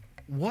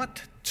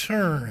What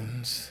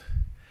turns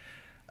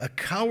a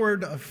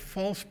coward of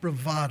false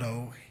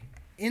bravado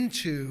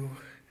into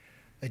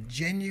a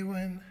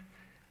genuine,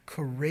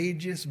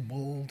 courageous,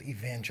 bold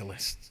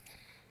evangelist?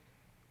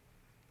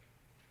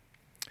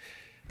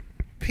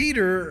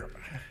 Peter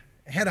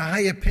had a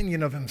high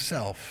opinion of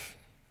himself.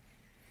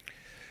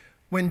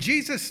 When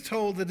Jesus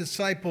told the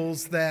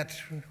disciples that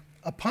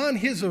upon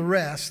his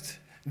arrest,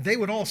 they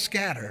would all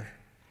scatter,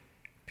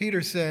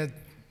 Peter said,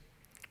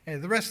 "Hey,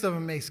 the rest of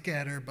them may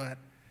scatter, but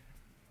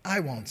I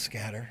won't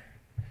scatter."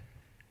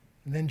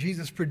 And then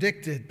Jesus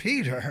predicted,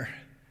 "Peter,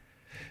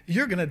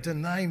 you're going to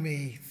deny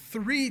me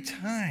 3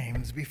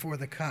 times before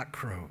the cock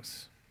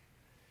crows."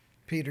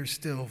 Peter,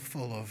 still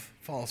full of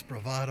false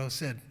bravado,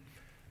 said,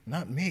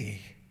 "Not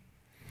me.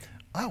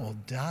 I will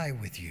die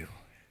with you."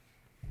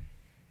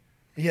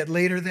 Yet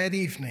later that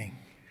evening,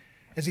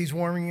 as he's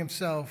warming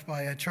himself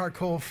by a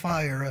charcoal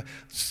fire, a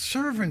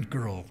servant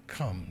girl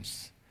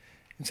comes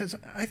and says,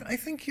 I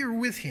think you're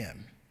with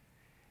him.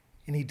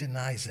 And he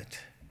denies it.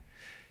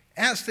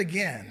 Asked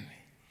again,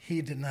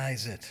 he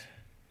denies it.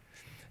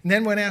 And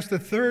then when asked the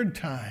 3rd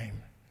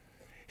time,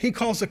 he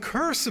calls a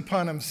curse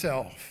upon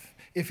himself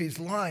if he's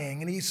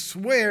lying, and he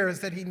swears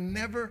that he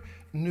never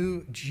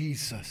knew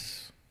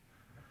Jesus.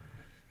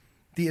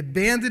 The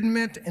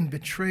abandonment and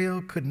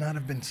betrayal could not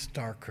have been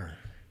starker.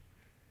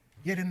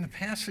 Yet in the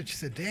passage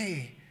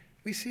today,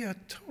 we see a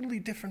totally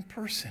different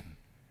person.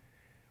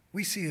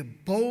 We see a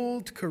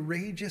bold,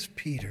 courageous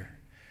Peter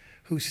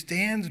who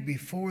stands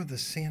before the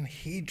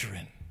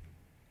Sanhedrin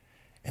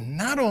and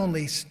not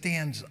only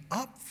stands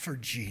up for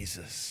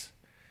Jesus,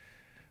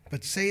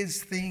 but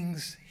says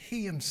things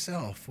he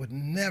himself would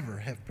never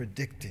have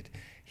predicted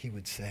he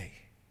would say.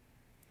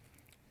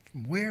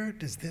 From where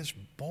does this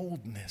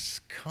boldness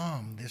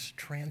come, this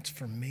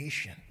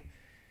transformation?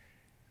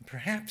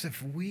 Perhaps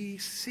if we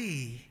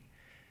see,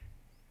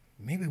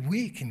 maybe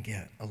we can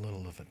get a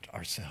little of it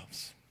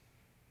ourselves.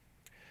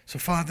 So,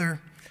 Father,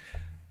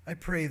 I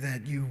pray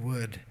that you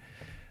would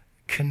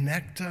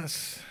connect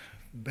us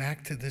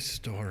back to this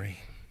story,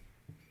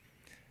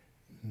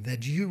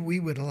 that we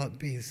would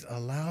be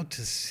allowed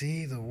to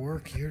see the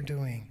work you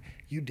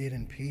did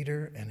in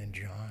Peter and in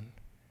John.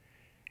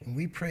 And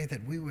we pray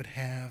that we would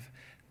have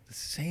the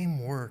same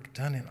work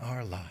done in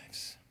our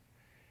lives.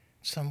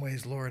 In some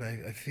ways, Lord,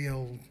 I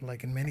feel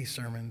like in many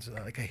sermons,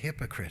 like a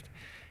hypocrite,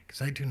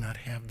 because I do not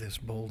have this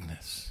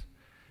boldness.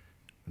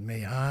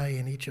 May I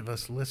and each of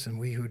us listen,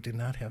 we who do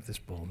not have this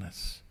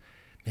boldness,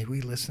 may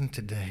we listen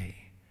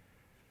today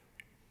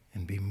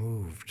and be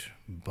moved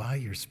by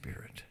your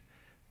Spirit,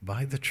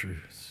 by the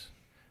truths,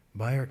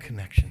 by our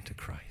connection to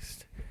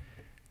Christ,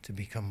 to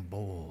become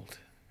bold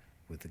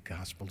with the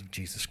gospel of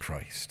Jesus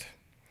Christ.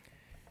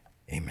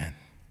 Amen.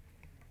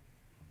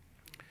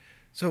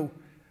 So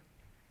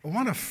I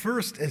want to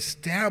first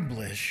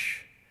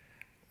establish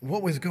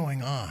what was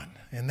going on,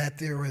 and that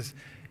there was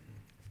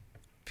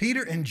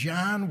Peter and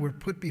John were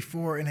put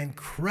before an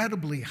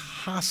incredibly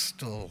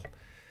hostile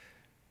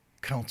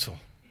council.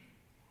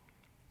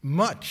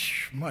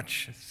 Much,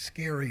 much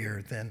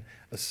scarier than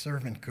a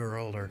servant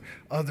girl or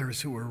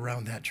others who were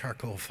around that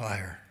charcoal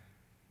fire.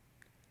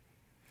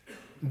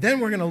 Then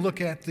we're going to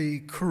look at the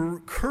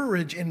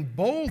courage and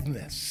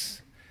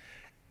boldness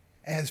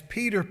as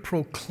Peter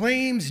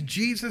proclaims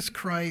Jesus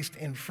Christ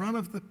in front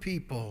of the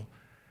people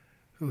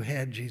who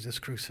had Jesus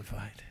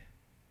crucified.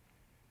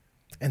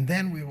 And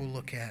then we will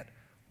look at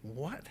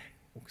what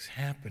was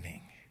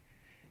happening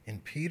in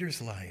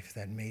Peter's life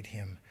that made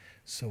him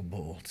so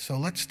bold. So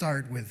let's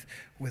start with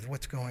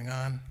what's going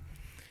on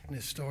in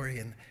this story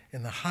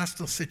in the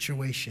hostile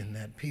situation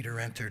that Peter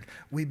entered.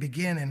 We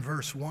begin in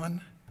verse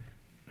 1.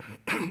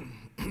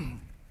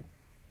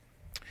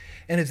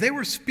 And as they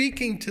were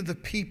speaking to the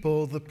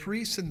people, the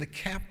priests and the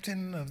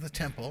captain of the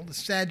temple, the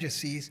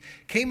Sadducees,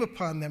 came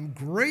upon them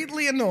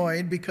greatly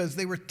annoyed because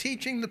they were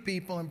teaching the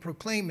people and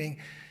proclaiming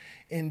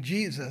in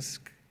Jesus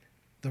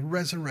the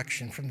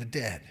resurrection from the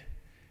dead.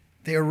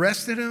 They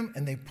arrested him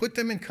and they put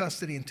them in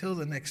custody until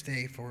the next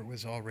day, for it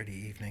was already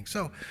evening.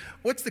 So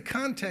what's the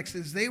context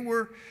is they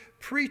were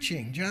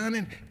preaching. John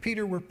and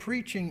Peter were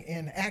preaching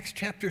in Acts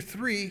chapter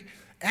 3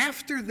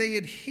 after they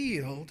had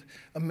healed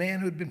a man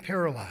who had been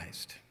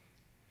paralyzed.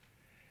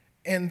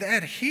 And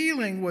that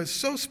healing was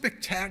so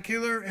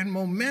spectacular and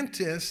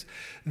momentous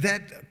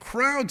that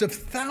crowds of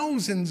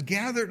thousands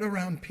gathered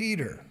around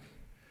Peter.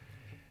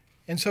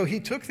 And so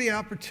he took the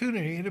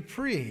opportunity to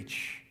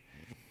preach.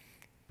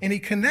 And he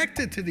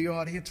connected to the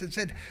audience and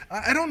said,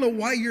 I don't know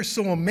why you're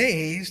so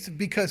amazed,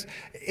 because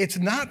it's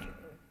not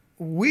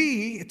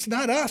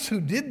us who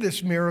did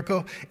this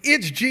miracle.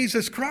 It's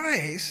Jesus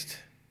Christ.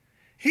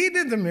 He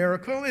did the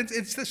miracle.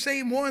 It's the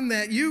same one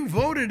that you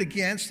voted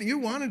against, you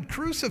wanted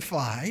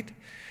crucified,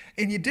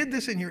 and you did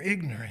this in your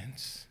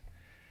ignorance.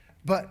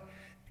 But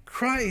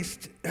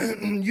Christ,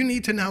 you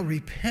need to now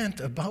repent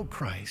about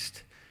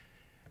Christ,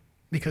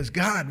 because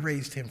God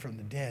raised him from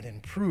the dead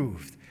and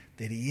proved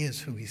that he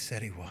is who he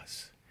said he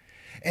was.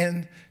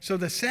 And so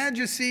the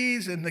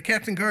Sadducees and the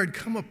captain guard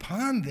come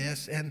upon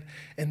this, and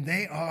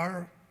they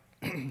are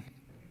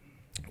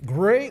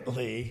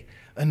greatly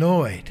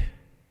annoyed.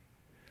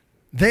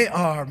 They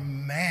are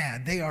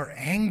mad. They are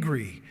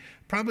angry,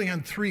 probably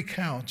on 3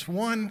 counts.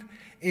 One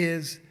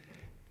is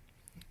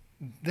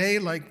they,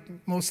 like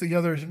most of the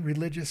other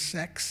religious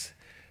sects,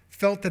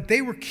 felt that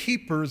they were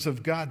keepers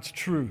of God's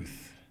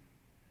truth.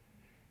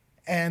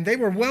 And they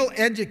were well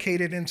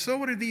educated, and so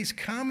what are these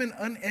common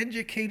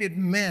uneducated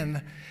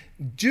men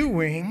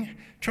doing,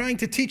 trying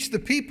to teach the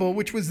people,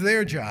 which was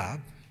their job?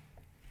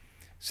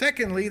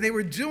 Secondly, they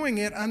were doing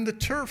it on the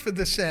turf of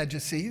the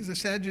Sadducees. The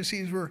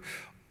Sadducees were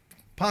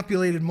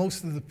populated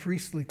most of the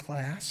priestly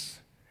class,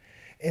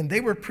 and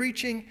they were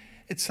preaching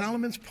at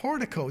Solomon's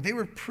portico. They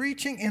were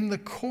preaching in the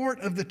court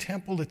of the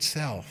temple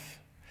itself.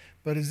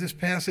 But as this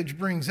passage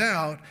brings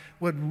out,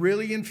 what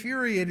really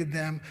infuriated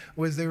them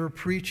was they were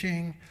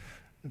preaching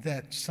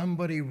that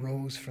somebody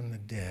rose from the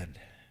dead.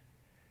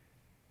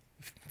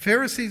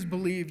 Pharisees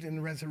believed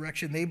in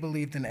resurrection. They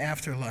believed in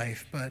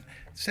afterlife, but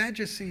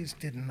Sadducees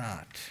did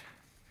not.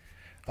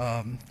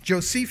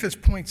 Josephus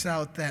points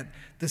out that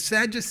the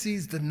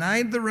Sadducees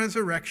denied the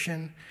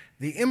resurrection,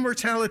 the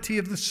immortality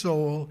of the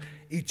soul,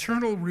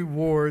 eternal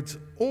rewards,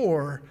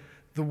 or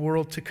the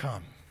world to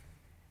come.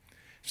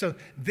 So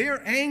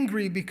they're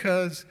angry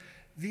because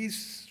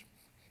these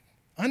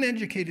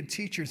uneducated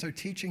teachers are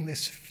teaching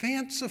this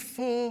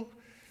fanciful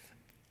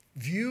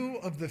view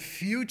of the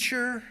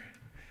future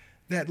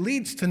that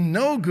leads to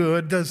no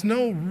good, does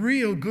no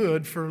real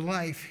good for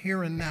life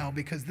here and now,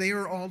 because they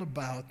are all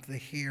about the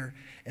here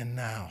and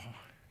now.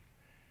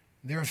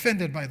 They're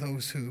offended by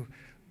those who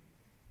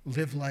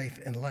live life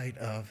in light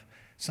of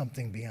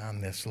something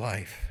beyond this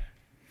life.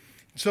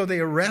 So they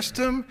arrest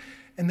him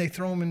and they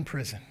throw him in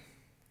prison.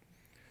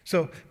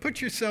 So put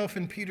yourself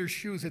in Peter's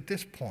shoes at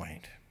this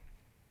point.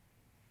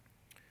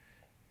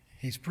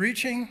 He's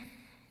preaching,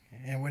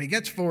 and what he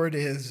gets for it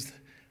is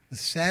the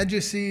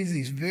Sadducees,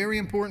 these very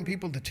important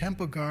people, the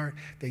temple guard,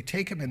 they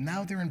take him, and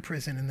now they're in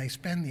prison, and they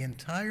spend the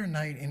entire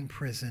night in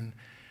prison,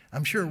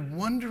 I'm sure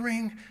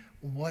wondering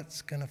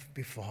what's going to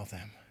befall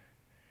them.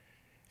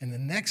 And the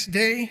next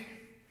day,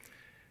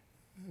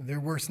 their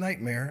worst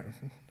nightmare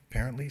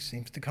apparently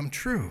seems to come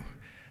true.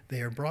 They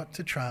are brought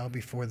to trial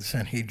before the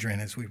Sanhedrin,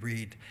 as we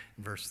read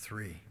in verse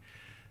 3.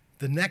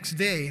 The next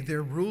day,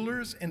 their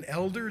rulers and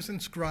elders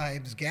and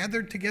scribes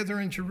gathered together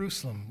in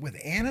Jerusalem with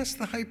Annas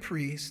the high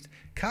priest,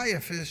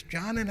 Caiaphas,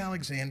 John and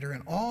Alexander,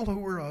 and all who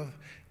were of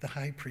the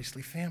high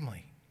priestly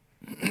family.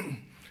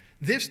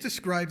 This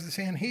describes the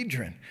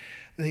Sanhedrin,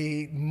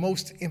 the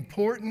most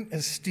important,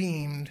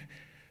 esteemed,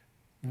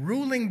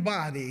 ruling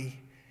body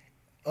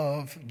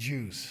of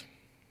Jews.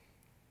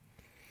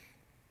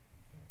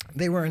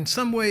 They were in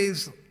some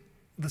ways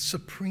the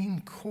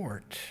Supreme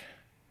Court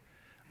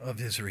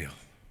of Israel.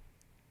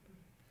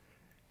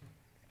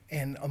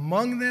 And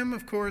among them,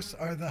 of course,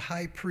 are the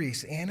high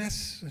priests.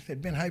 Annas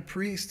had been high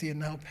priest. He had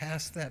now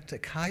passed that to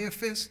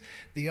Caiaphas.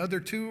 The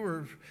other two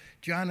are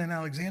John and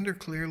Alexander,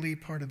 clearly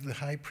part of the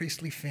high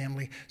priestly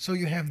family. So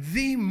you have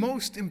the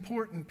most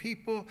important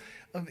people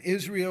of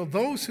Israel,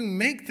 those who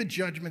make the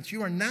judgments.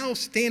 You are now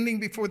standing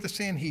before the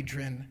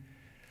Sanhedrin.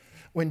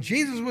 When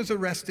Jesus was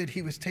arrested,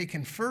 he was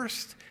taken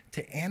first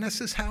to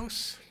Annas'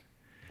 house.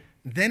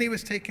 Then he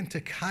was taken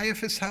to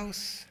Caiaphas'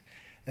 house.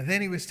 And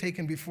then he was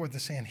taken before the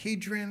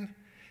Sanhedrin.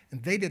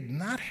 And they did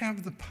not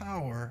have the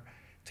power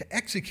to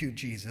execute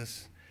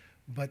Jesus,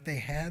 but they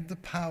had the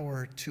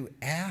power to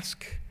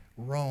ask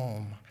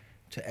Rome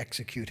to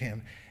execute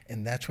him.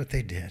 And that's what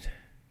they did.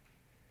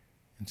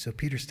 And so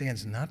Peter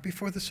stands not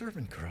before the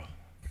servant girl,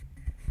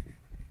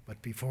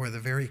 but before the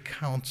very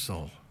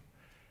council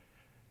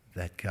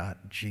that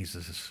got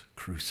Jesus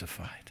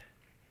crucified.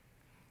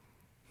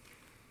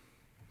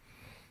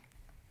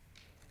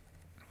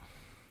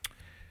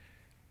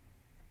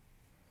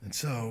 And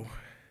so,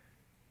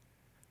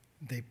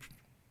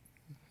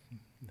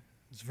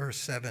 as verse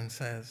 7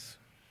 says,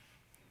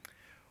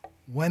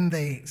 when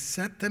they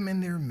set them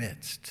in their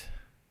midst,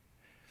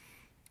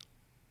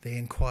 they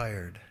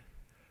inquired,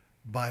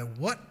 by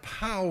what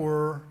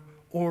power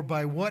or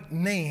by what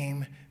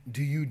name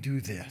do you do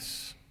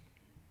this?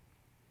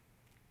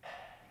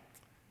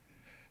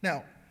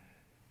 Now,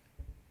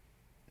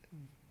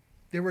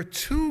 there were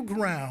 2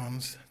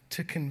 grounds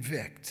to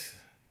convict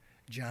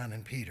John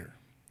and Peter.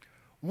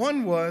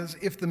 One was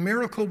if the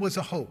miracle was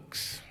a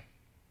hoax,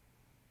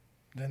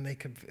 then they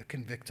could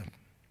convict him.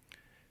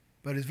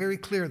 But it's very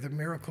clear the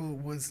miracle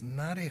was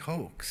not a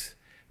hoax.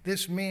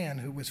 This man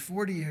who was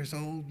 40 years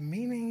old,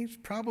 meaning he's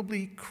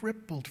probably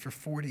crippled for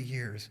 40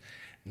 years,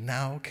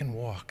 now can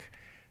walk.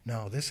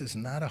 No, this is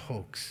not a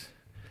hoax.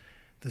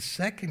 The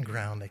second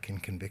ground they can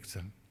convict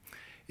them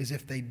is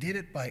if they did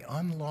it by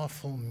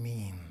unlawful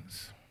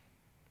means.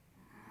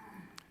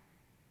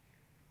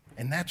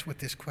 And that's what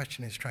this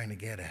question is trying to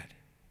get at.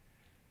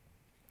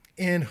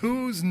 In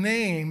whose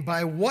name,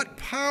 by what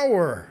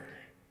power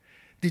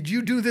did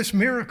you do this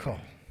miracle?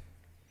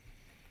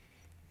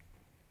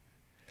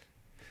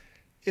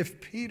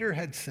 If Peter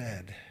had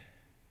said,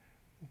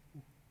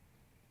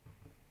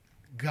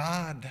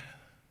 God,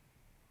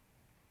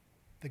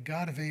 the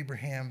God of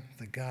Abraham,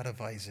 the God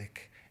of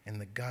Isaac, and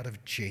the God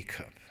of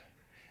Jacob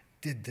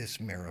did this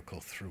miracle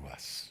through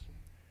us,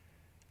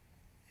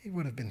 he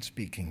would have been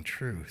speaking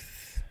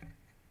truth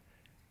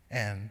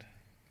and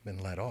been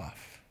let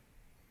off.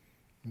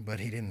 But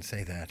he didn't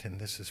say that, and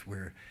this is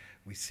where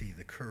we see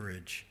the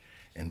courage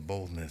and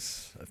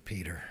boldness of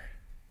Peter.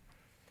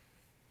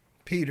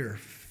 Peter,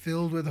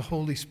 filled with the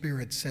Holy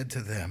Spirit, said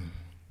to them,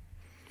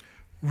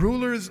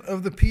 "Rulers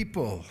of the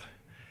people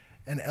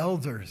and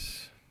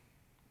elders,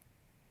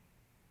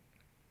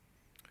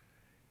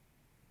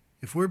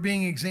 if we're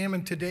being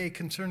examined today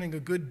concerning a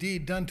good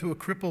deed done to a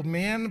crippled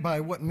man, by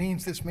what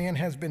means this man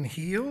has been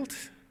healed,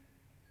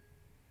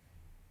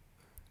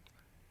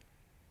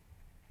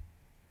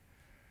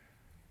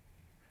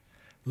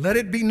 let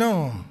it be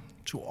known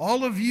to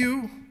all of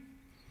you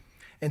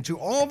and to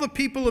all the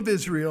people of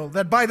Israel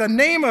that by the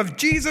name of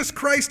Jesus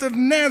Christ of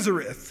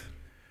Nazareth,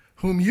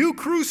 whom you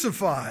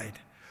crucified,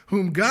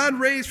 whom God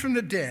raised from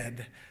the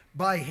dead,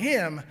 by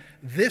him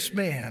this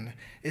man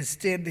is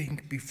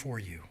standing before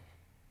you."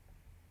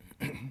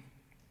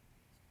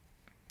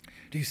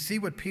 Do you see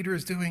what Peter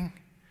is doing?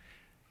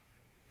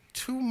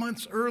 2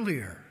 months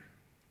earlier,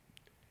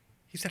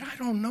 he said, "I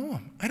don't know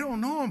him. I don't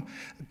know him.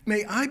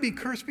 May I be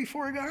cursed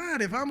before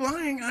God. If I'm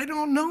lying, I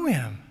don't know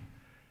him."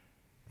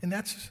 And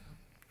that's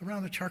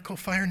around the charcoal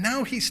fire.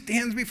 Now he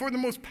stands before the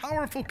most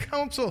powerful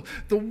council,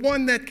 the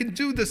one that can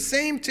do the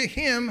same to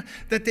him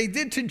that they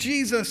did to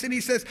Jesus. And he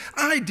says,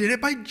 "I did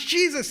it by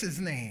Jesus'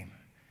 name.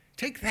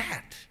 Take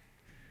that."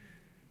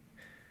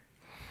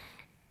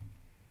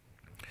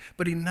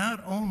 But he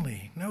not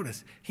only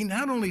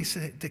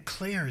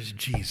declares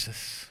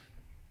Jesus.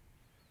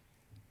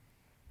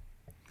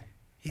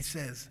 He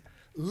says,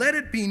 "Let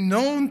it be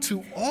known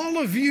to all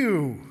of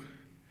you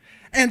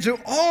and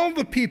to all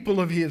the people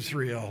of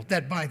Israel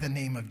that by the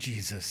name of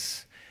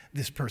Jesus,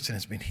 this person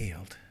has been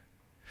healed."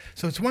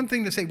 So it's one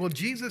thing to say, well,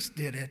 Jesus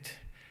did it,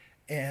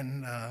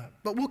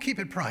 but we'll keep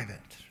it private.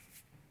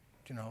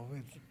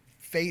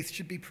 Faith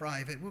should be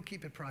private. We'll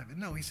keep it private.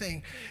 No, he's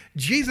saying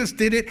Jesus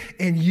did it,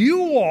 and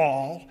you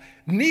all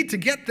need to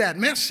get that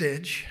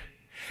message,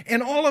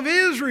 and all of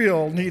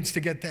Israel needs to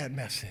get that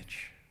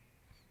message.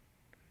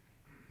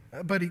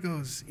 But he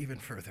goes even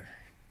further.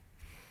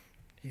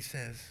 He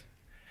says,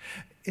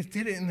 "It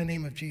did it in the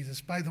name of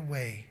Jesus, by the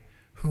way,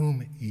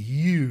 whom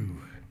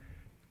you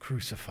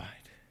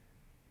crucified."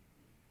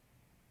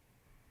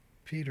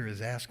 Peter is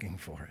asking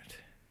for it.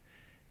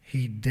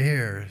 He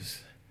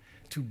dares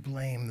to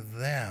blame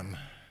them,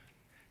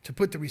 to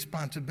put the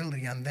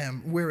responsibility on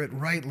them where it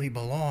rightly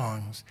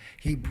belongs.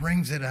 He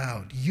brings it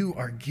out. You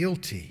are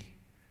guilty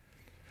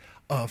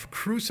of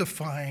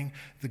crucifying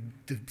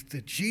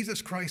the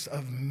Jesus Christ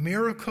of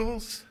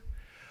miracles,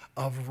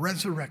 of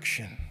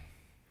resurrection.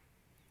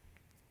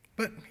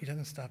 But he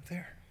doesn't stop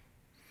there.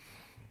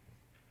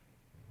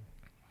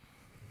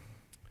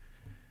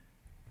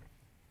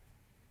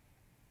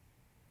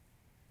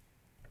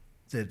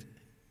 That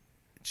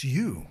it's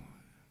you,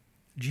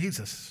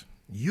 Jesus,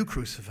 you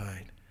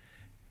crucified.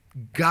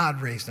 God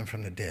raised him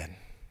from the dead.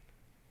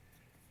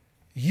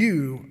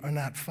 You are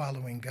not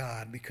following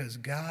God because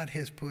God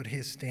has put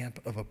his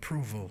stamp of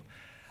approval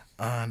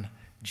on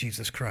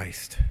Jesus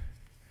Christ.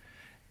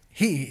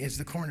 He is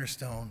the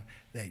cornerstone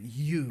that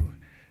you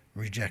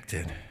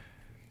rejected.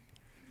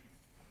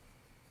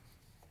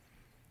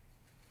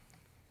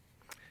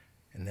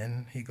 And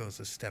then he goes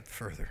a step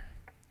further.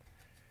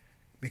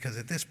 Because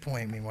at this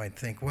point we might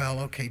think, well,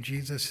 okay,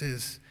 Jesus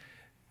is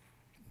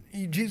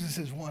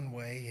one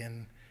way,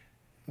 and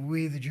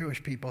we, the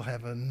Jewish people,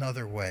 have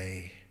another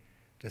way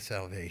to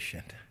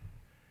salvation.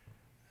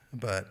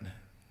 But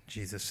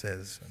Jesus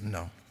says,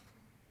 no.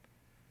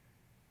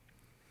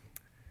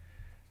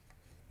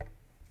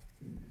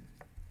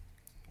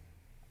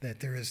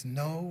 That there is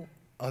no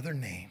other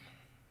name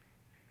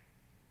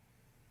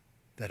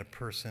that a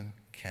person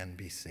can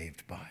be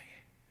saved by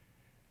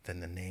than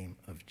the name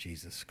of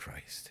Jesus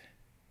Christ.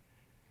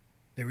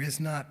 There is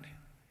not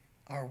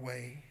our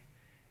way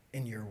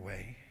and your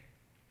way.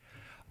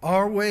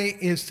 Our way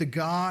is to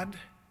God,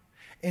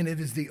 and it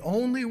is the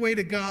only way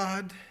to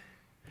God,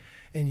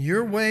 and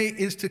your way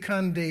is to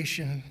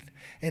condemnation,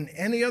 and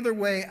any other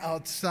way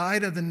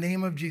outside of the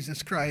name of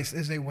Jesus Christ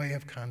is a way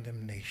of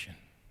condemnation.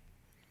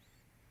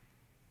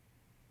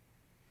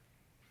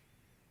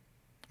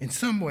 In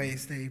some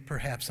ways, they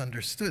perhaps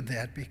understood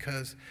that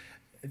because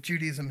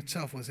Judaism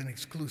itself was an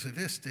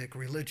exclusivistic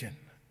religion.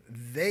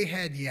 They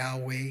had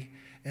Yahweh,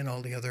 and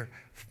all the other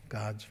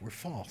gods were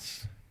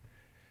false.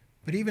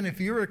 But even if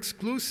you're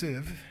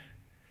exclusive,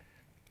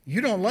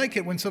 you don't like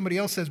it when somebody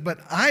else says, but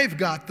I've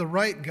got the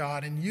right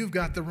God, and you've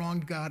got the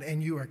wrong God,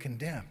 and you are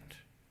condemned.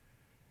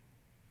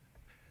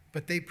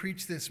 But they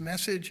preached this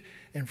message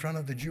in front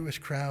of the Jewish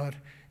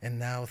crowd, and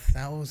now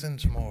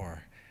thousands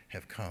more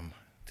have come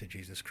to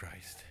Jesus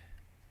Christ.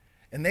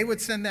 And they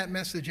would send that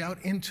message out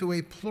into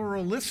a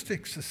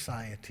pluralistic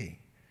society.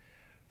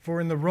 For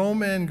in the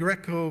Roman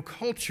Greco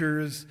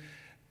cultures,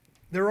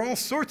 there are all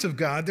sorts of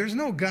gods. There's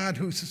no God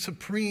who's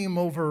supreme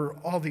over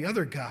all the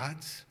other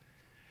gods.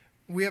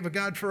 We have a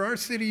God for our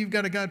city. You've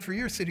got a God for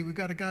your city. We've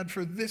got a God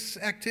for this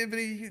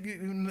activity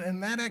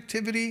and that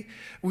activity.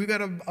 We've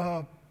got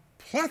a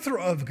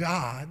plethora of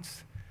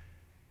gods.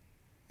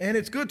 And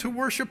it's good to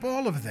worship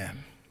all of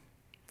them.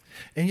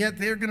 And yet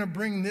they're going to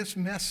bring this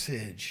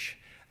message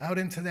out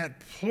into that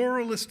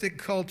pluralistic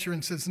culture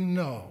and says,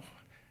 no,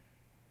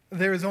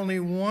 there is only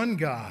one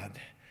God.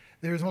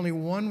 There is only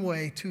one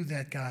way to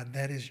that God.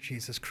 That is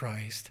Jesus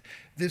Christ.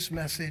 This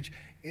message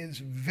is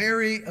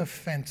very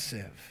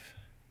offensive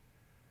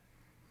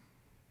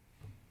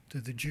to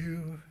the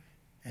Jew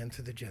and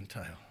to the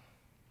Gentile.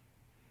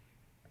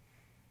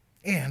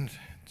 And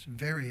it's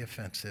very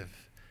offensive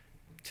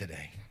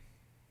today.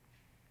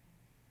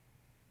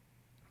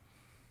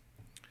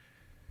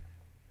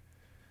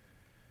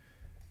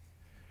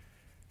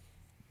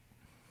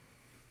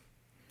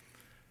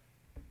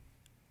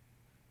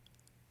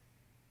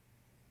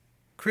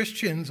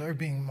 Christians are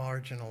being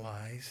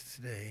marginalized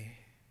today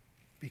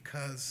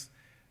because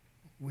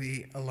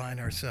we align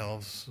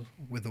ourselves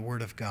with the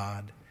Word of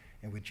God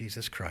and with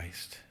Jesus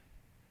Christ.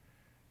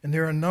 And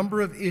there are a number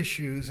of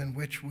issues in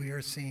which we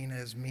are seen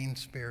as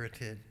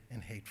mean-spirited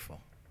and hateful.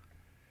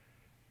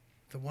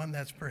 The one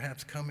that's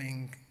perhaps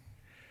coming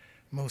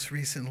most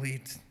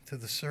recently to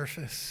the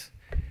surface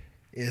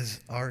is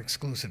our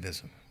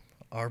exclusivism,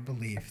 our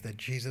belief that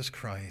Jesus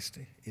Christ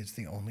is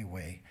the only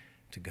way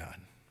to God.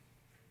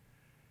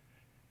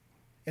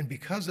 And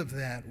because of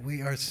that,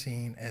 we are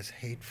seen as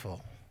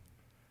hateful.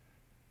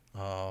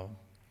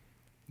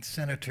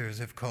 Senators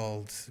have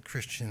called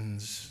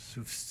Christians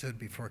who've stood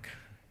before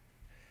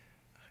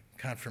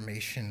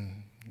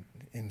confirmation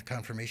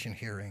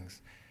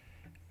hearings,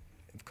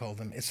 have called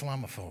them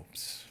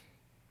Islamophobes.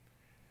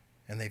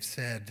 And they've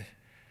said,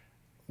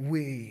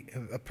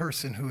 a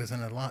person who is an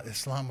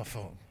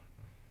Islamophobe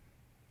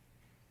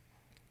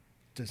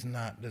does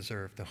not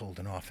deserve to hold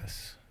an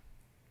office.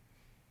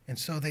 And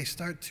so they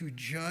start to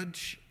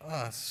judge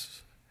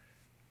us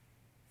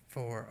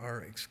for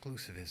our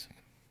exclusivism.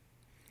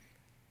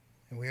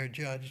 And we are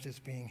judged as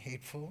being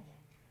hateful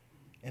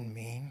and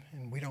mean,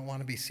 and we don't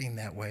want to be seen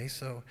that way.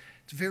 So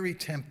it's very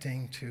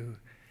tempting to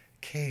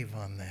cave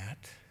on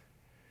that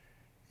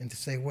and to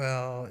say,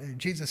 well,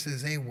 Jesus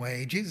is a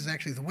way. Jesus is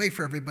actually the way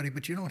for everybody,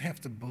 but you don't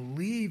have to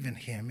believe in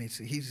him.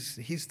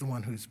 He's the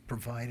one who's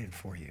provided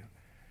for you.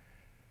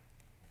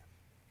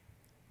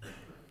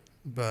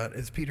 But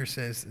as Peter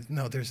says,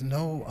 no, there's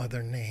no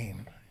other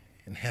name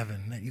in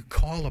heaven that you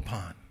call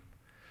upon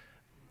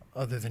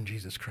other than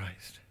Jesus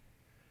Christ.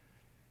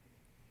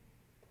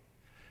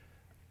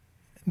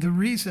 The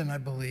reason I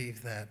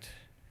believe that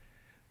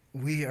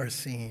we are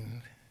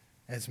seen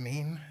as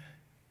mean,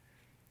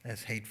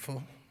 as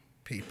hateful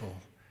people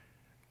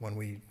when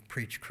we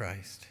preach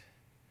Christ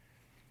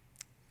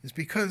is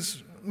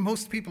because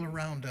most people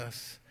around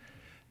us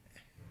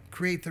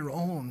create their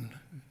own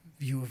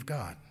view of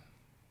God.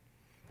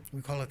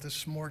 We call it the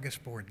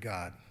smorgasbord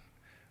God,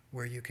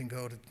 where you can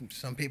go to,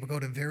 some people go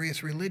to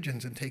various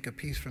religions and take a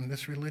piece from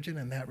this religion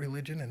and that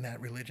religion and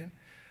that religion.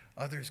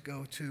 Others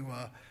go to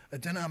a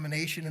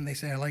denomination and they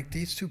say, I like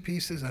these two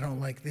pieces, I don't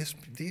like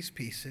these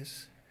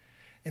pieces.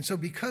 And so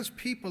because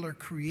people are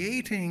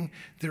creating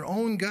their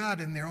own God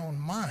in their own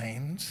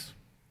minds,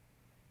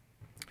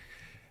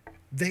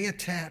 they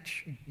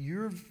attach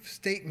your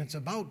statements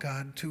about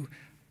God to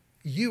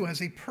you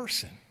as a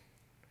person.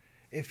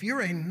 If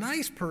you're a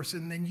nice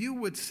person, then you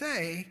would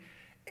say,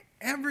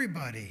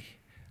 everybody,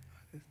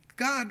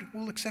 God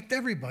will accept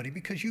everybody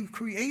because you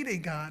create a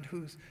God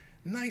who's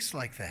nice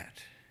like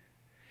that.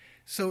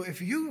 So if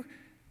you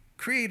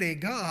create a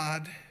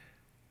God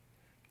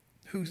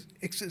who's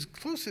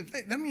exclusive,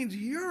 that means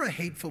you're a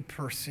hateful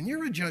person,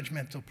 you're a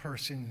judgmental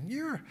person,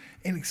 you're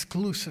an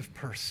exclusive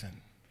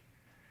person.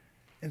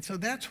 And so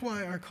that's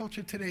why our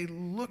culture today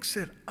looks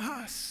at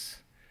us,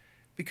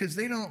 because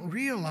they don't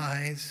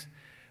realize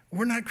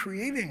we're not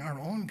creating our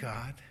own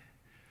God.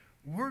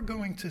 We're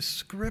going to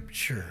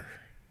Scripture,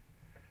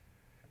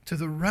 to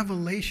the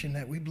revelation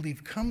that we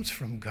believe comes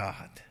from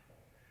God.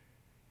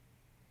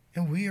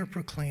 And we are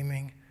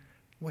proclaiming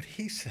what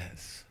he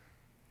says.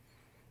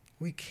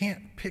 We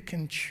can't pick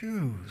and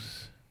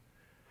choose.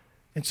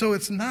 And so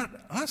it's not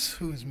us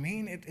who's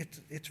mean,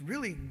 it's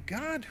really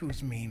God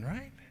who's mean,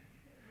 right?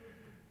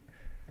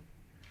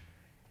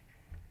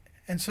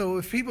 And so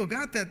if people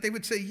got that, they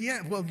would say,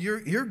 yeah, well,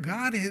 your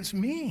God is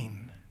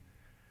mean.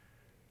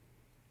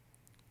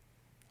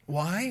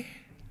 Why?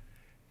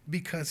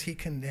 Because he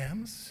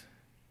condemns.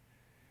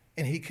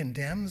 And he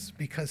condemns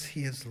because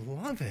he is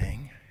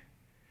loving.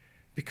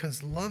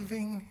 Because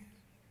loving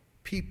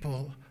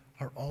people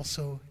are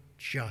also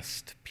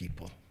just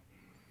people.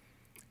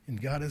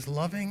 And God is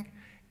loving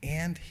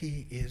and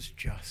he is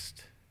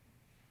just.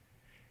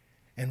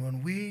 And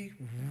when we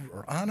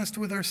are honest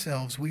with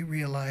ourselves, we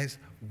realize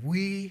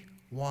we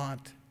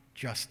want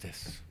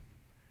justice.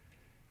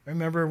 I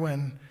remember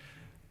when,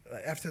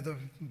 after the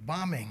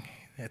bombing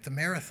at the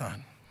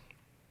marathon,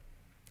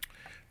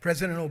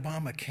 President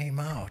Obama came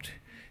out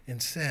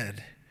and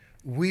said,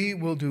 we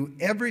will do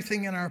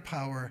everything in our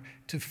power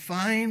to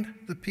find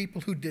the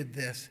people who did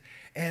this,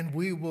 and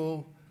we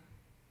will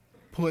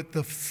put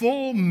the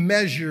full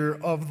measure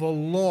of the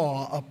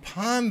law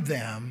upon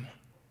them,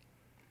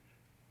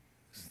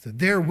 so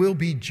there will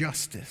be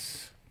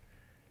justice.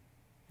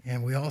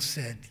 And we all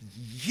said,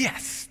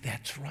 yes,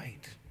 that's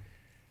right.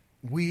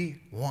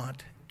 We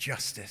want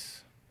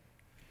justice.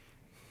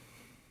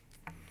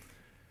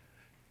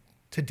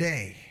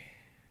 Today,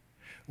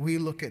 we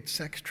look at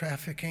sex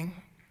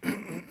trafficking,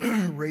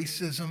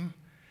 racism,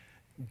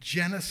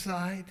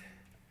 genocide,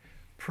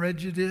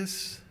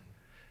 prejudice,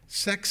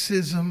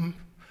 sexism,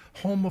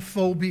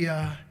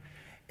 homophobia,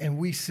 and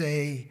we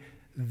say,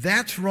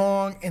 that's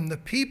wrong, and the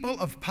people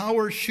of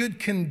power should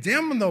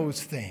condemn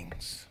those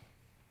things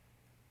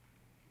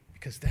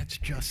because that's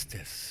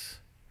justice.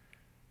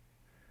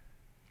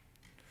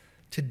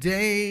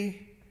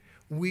 Today,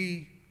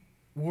 we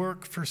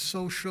work for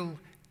social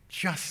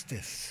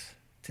justice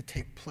to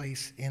take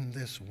place in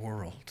this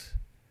world.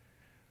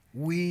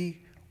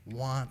 We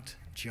want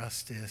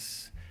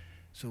justice,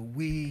 so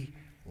we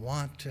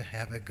want to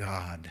have a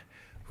God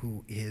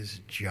who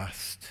is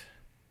just.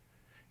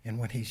 And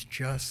when he's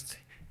just,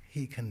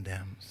 he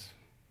condemns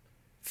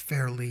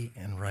fairly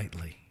and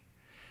rightly.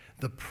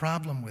 The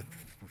problem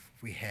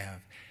we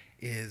have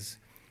is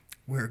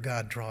where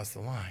God draws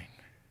the line.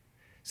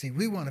 See,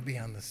 we want to be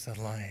on the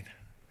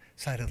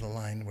side of the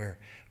line where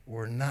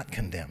we're not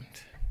condemned.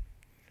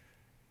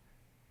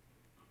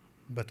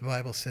 But the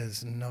Bible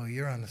says, no,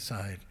 you're on the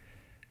side.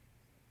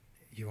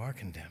 You are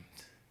condemned.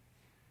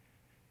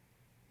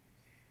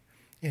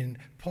 And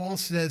Paul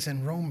says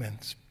in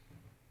Romans,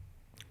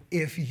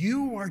 if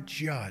you are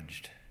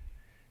judged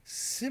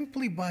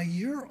simply by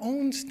your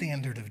own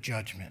standard of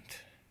judgment,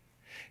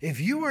 if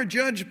you are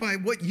judged by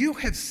what you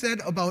have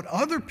said about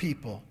other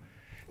people,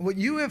 what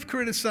you have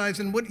criticized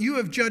and what you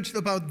have judged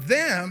about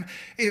them,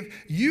 if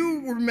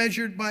you were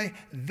measured by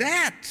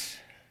that,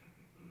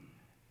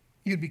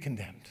 you'd be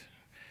condemned.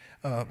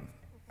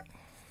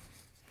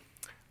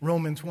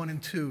 Romans 1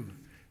 and 2.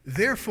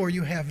 Therefore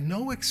you have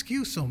no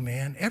excuse, O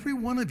man, every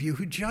one of you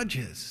who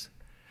judges.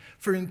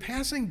 For in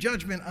passing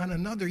judgment on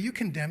another, you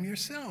condemn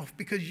yourself,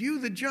 because you,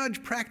 the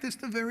judge, practice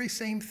the very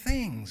same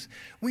things.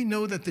 We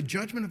know that the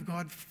judgment of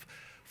God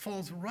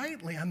falls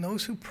rightly on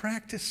those who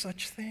practice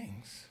such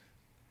things.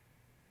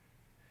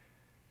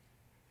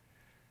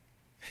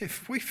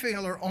 If we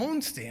fail our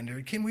own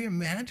standard, can we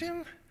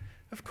imagine?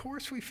 Of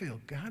course we fail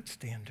God's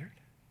standard.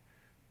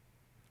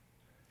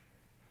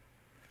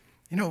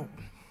 You know,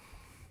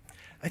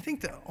 I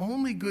think the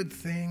only good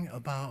thing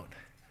about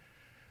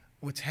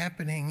what's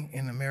happening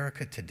in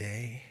America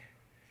today,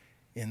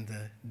 in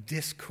the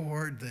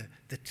discord,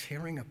 the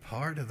tearing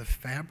apart of the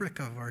fabric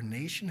of our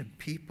nation and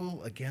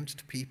people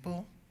against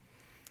people,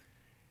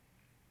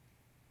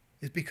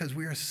 is because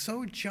we are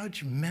so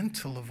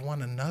judgmental of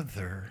one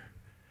another.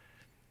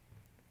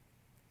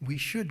 We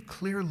should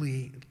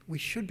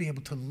be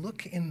able to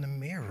look in the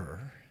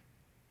mirror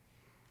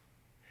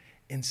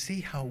and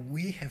see how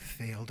we have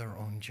failed our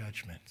own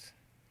judgment.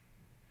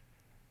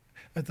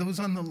 But those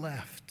on the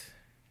left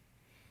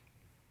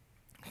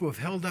who have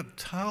held up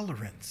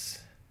tolerance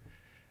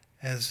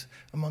as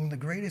among the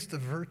greatest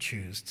of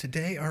virtues,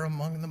 today are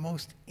among the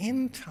most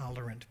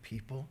intolerant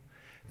people,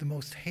 the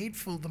most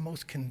hateful, the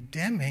most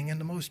condemning,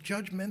 and the most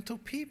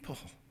judgmental people.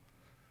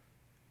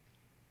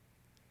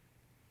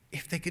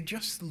 If they could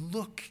just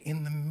look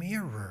in the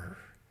mirror,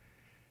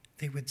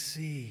 they would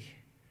see,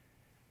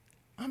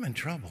 I'm in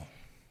trouble.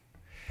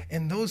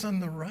 And those on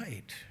the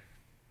right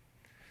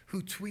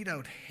who tweet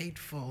out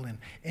hateful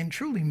and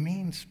truly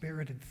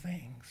mean-spirited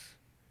things,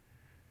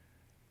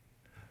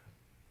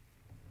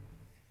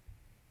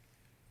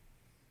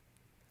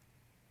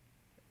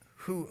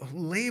 who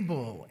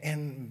label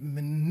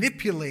and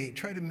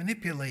try to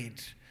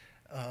manipulate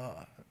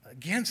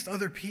against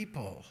other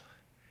people,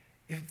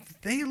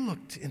 if they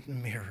looked in the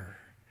mirror,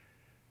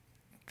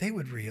 they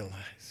would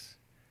realize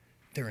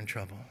they're in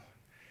trouble.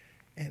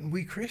 And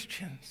we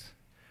Christians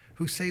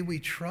who say we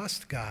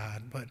trust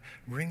God but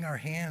wring our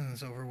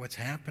hands over what's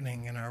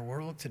happening in our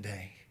world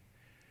today,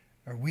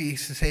 or we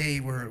say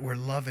we're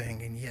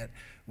loving and yet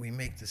we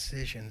make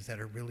decisions that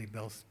are really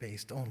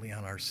based only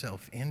on our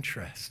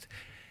self-interest,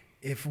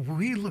 if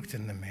we looked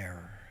in the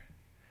mirror,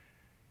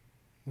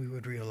 we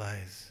would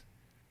realize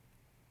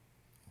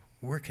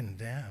we're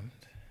condemned.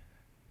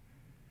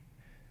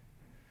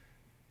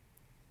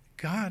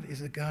 God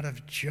is a God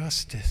of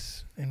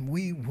justice, and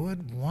we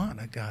would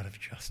want a God of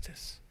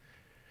justice.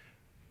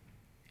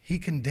 He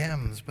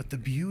condemns, but the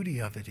beauty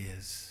of it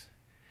is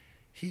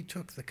he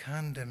took the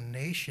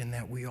condemnation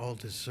that we all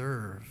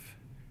deserve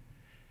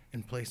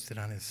and placed it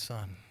on his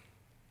Son.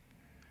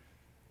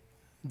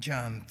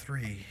 John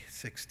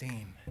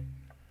 3:16.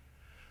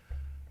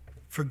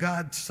 For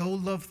God so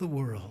loved the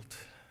world,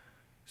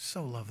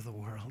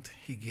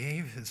 he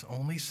gave his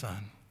only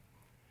Son,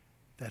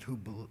 that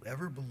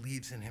whoever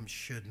believes in him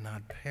should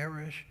not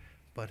perish,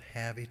 but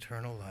have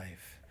eternal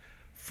life.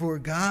 For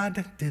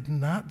God did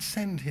not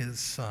send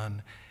his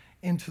Son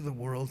into the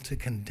world to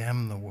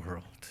condemn the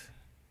world,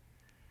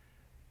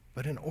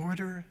 but in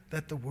order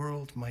that the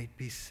world might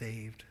be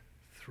saved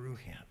through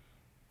him.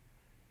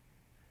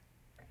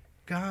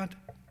 God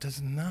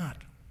does not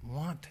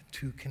want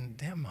to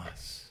condemn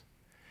us.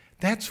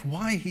 That's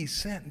why he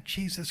sent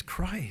Jesus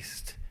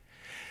Christ.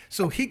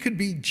 So he could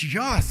be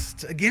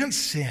just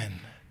against sin,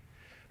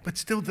 but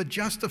still the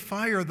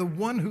justifier, the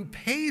one who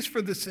pays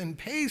for the sin,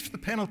 pays for the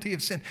penalty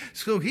of sin,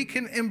 so he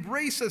can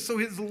embrace us. So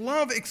his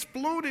love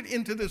exploded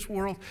into this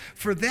world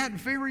for that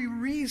very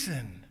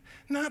reason,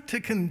 not to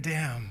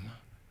condemn.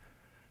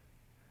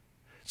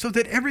 So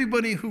that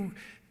everybody who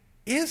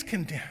is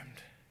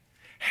condemned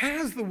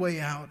has the way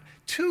out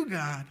to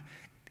God,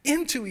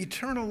 into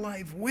eternal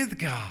life with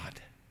God.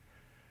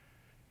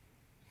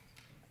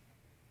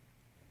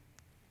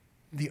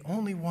 The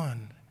only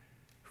one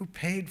who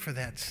paid for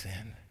that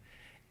sin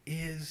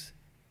is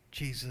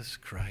Jesus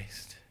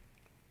Christ.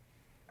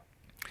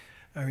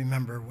 I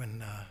remember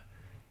when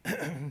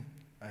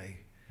I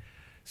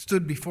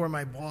stood before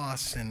my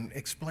boss and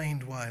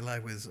explained while I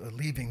was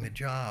leaving the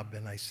job,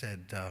 and I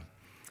said,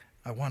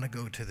 I want to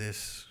go to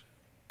this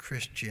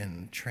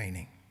Christian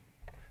training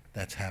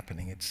that's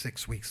happening. It's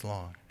 6 weeks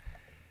long.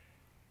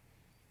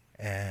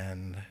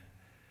 And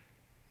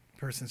the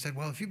person said,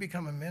 well, if you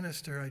become a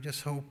minister, I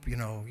just hope,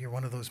 you're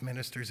one of those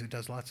ministers who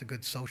does lots of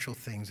good social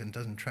things and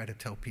doesn't try to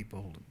tell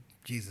people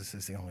Jesus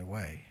is the only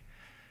way.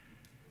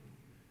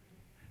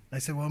 I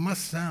said, well, it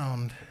must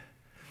sound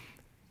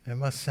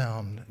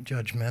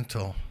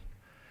judgmental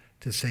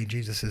to say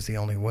Jesus is the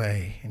only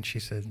way. And she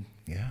said,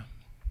 yeah.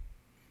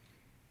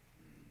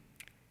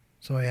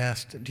 So I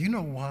asked, do you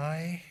know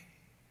why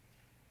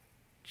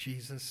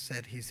Jesus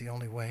said he's the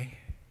only way?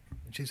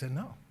 And she said,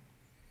 no.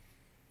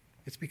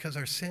 It's because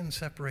our sin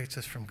separates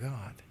us from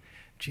God.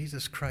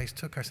 Jesus Christ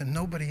took our sin.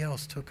 Nobody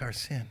else took our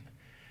sin.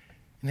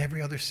 In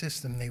every other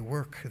system, they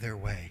work their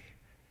way.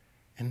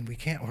 And we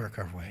can't work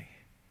our way.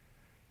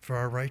 For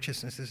our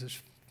righteousness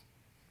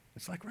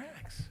it's like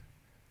rags.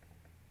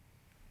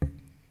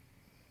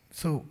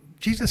 So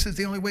Jesus is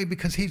the only way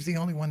because he's the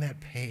only one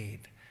that paid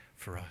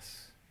for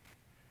us.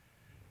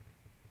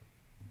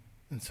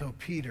 And so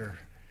Peter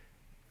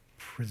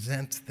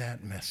presents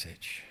that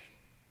message.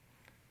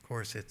 Of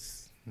course,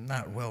 it's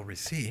not well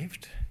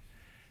received.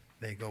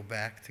 They go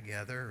back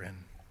together and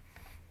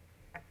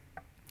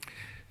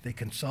they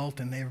consult,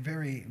 and they're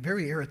very,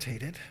 very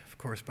irritated, of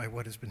course, by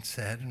what has been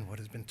said and what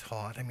has been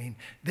taught. I mean,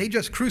 they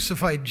just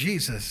crucified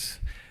Jesus.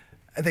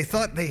 They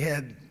thought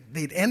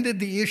they'd ended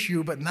the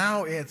issue, but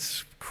now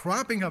it's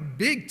cropping up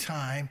big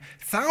time.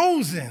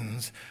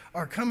 Thousands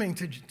are coming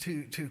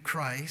to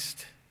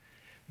Christ,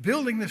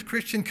 building this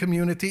Christian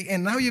community,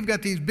 and now you've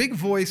got these big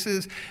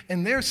voices,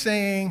 and they're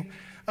saying,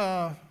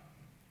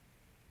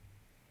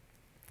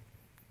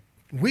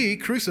 we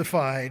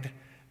crucified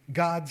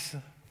God's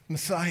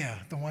Messiah,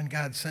 the one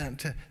God sent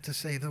to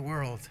save the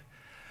world.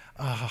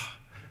 I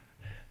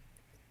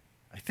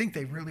think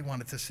they really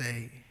wanted to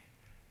say,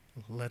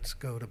 let's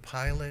go to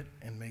Pilate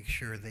and make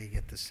sure they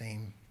get the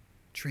same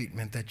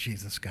treatment that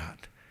Jesus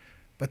got.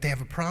 But they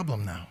have a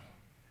problem now.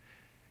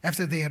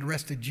 After they had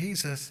arrested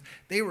Jesus,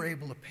 they were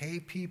able to pay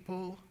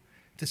people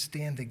to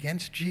stand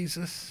against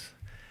Jesus,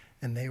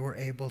 and they were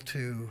able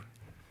to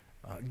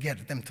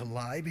get them to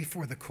lie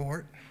before the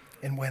court.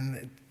 And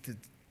when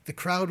the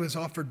crowd was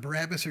offered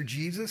Barabbas or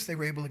Jesus, they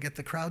were able to get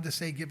the crowd to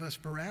say, give us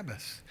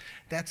Barabbas.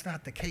 That's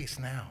not the case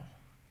now.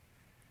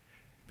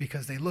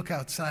 Because they look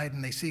outside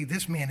and they see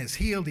this man is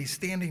healed. He's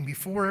standing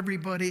before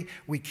everybody.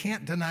 We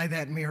can't deny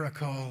that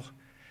miracle.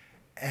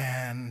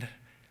 And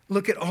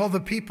look at all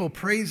the people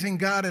praising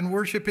God and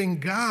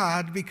worshiping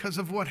God because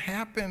of what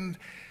happened.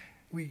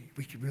 We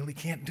really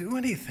can't do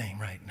anything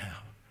right now.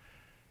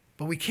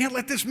 But we can't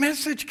let this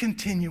message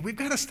continue. We've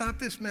got to stop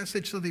this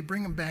message. So they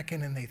bring them back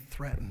in and they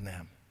threaten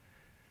them.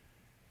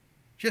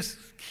 Just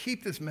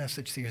keep this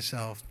message to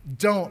yourself.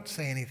 Don't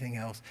say anything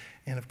else.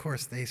 And of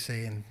course, they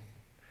say in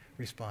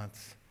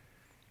response,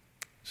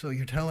 so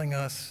you're telling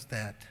us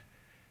that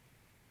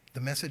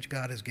the message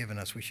God has given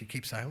us, we should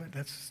keep silent?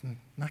 That's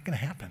not going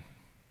to happen.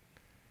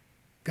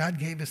 God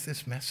gave us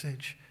this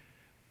message.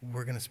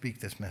 We're going to speak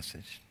this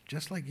message,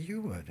 just like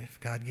you would if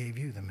God gave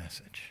you the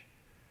message.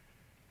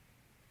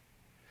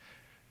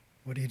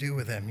 What do you do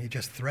with them? You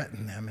just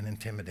threaten them and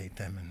intimidate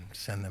them and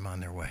send them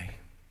on their way.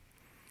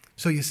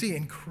 So you see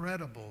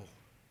incredible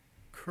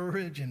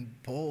courage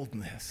and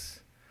boldness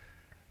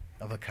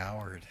of a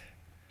coward.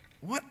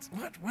 What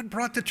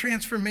brought the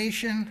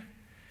transformation?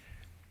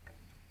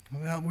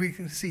 Well, we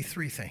can see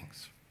three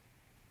things.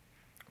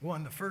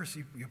 One, the first,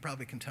 you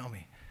probably can tell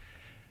me.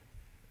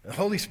 The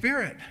Holy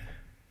Spirit.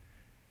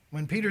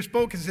 When Peter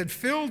spoke, he said,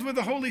 filled with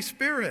the Holy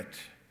Spirit.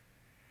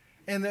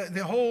 And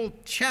the whole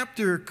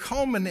chapter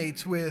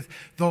culminates with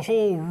the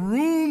whole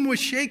room was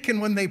shaken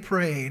when they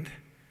prayed.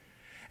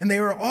 And they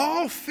were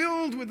all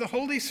filled with the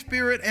Holy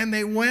Spirit, and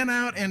they went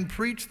out and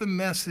preached the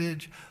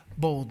message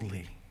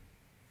boldly.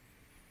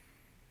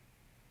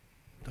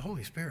 The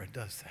Holy Spirit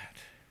does that.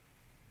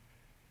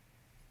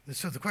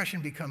 So the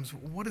question becomes,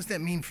 what does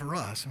that mean for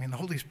us? I mean, the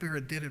Holy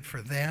Spirit did it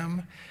for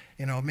them.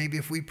 Maybe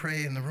if we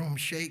pray and the room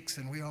shakes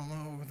and we all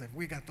know that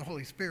we got the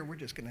Holy Spirit,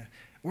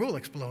 we'll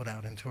explode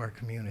out into our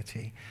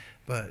community.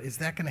 But is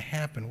that going to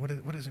happen?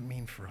 What does it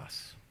mean for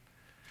us?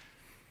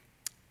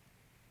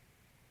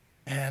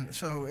 And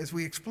so as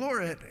we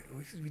explore it,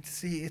 we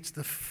see it's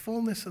the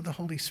fullness of the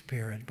Holy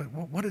Spirit. But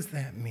what does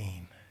that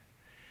mean?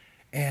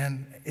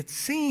 And it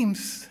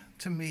seems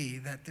to me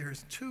that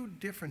there's two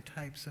different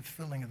types of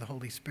filling of the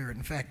Holy Spirit.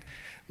 In fact,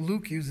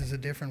 Luke uses a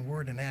different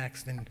word in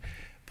Acts than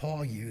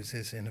Paul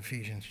uses in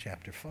Ephesians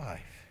chapter 5.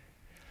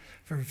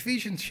 For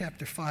Ephesians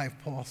chapter 5,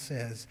 Paul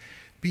says,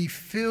 be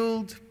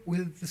filled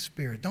with the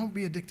Spirit. Don't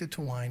be addicted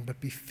to wine, but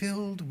be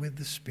filled with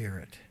the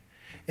Spirit.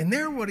 And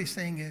there what he's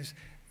saying is,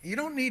 you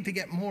don't need to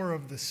get more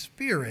of the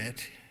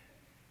Spirit.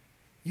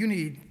 You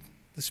need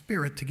the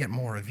Spirit to get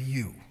more of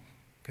you.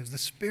 Because the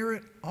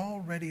Spirit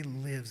already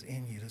lives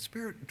in you. The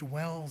Spirit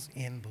dwells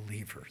in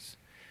believers.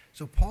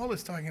 So Paul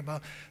is talking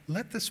about,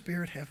 let the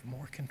Spirit have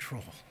more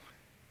control.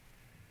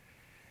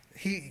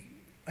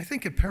 I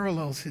think it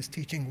parallels his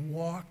teaching,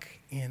 walk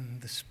in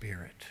the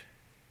Spirit,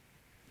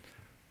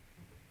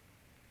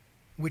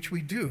 which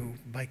we do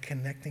by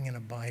connecting and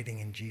abiding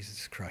in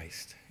Jesus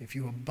Christ. If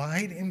you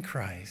abide in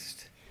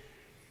Christ,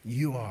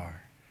 you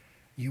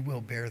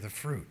will bear the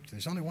fruit.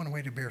 There's only one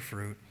way to bear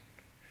fruit.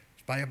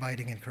 It's by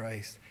abiding in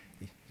Christ.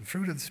 The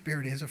fruit of the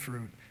Spirit is a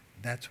fruit.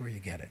 That's where you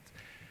get it.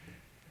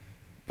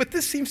 But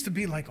this seems to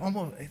be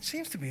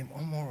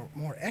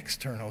more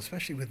external,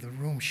 especially with the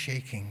room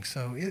shaking.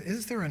 So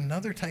is there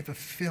another type of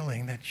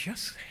filling that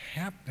just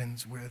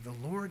happens where the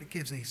Lord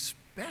gives a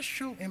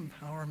special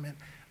empowerment,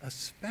 a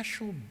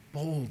special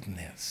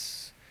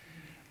boldness,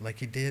 like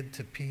he did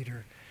to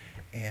Peter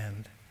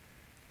and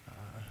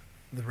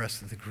the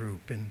rest of the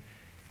group? And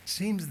it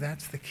seems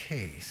that's the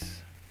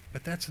case,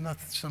 but that's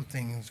not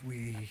something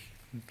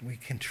we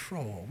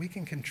control. We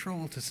can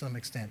control to some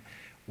extent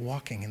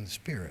walking in the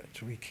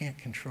Spirit. We can't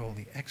control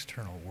the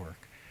external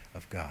work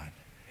of God.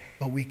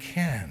 But we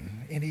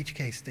can, in each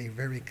case, stay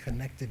very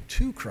connected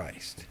to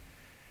Christ,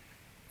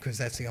 because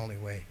that's the only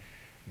way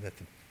that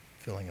the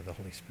filling of the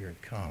Holy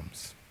Spirit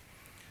comes.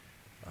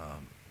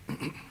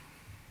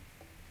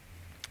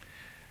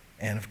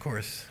 And of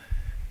course,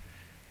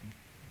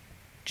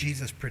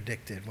 Jesus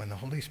predicted when the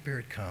Holy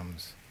Spirit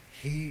comes,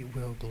 he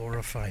will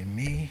glorify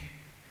me.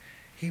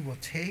 He will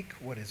take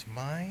what is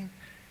mine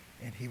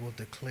and he will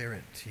declare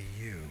it to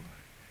you.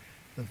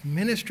 The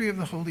ministry of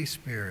the Holy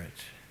Spirit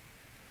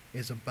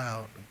is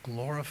about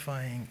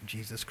glorifying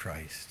Jesus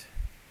Christ.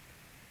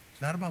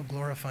 It's not about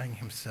glorifying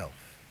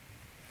himself.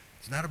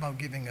 It's not about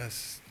giving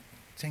us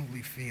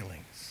tingly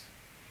feelings.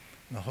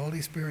 When the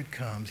Holy Spirit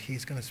comes,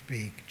 he's going to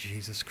speak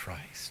Jesus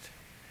Christ.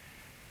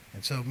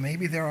 And so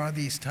maybe there are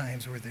these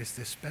times where there's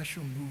this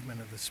special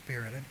movement of the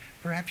Spirit. And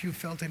perhaps you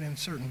felt it in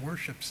certain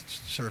worship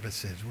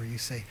services where you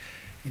say,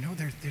 you know,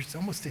 there's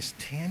almost this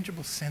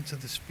tangible sense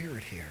of the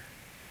Spirit here.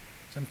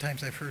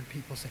 Sometimes I've heard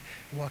people say,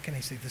 walk in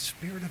and say, the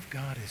Spirit of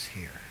God is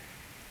here.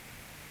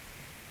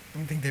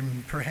 I think there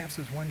perhaps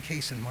was one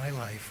case in my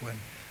life when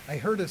I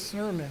heard a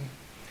sermon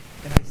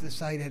and I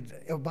decided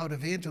about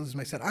evangelism.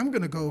 I said, I'm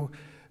going to go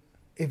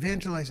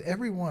evangelize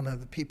every one of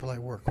the people I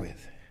work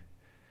with.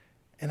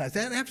 And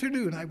that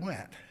afternoon I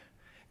went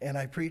and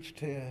I preached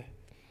to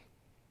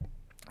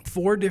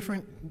 4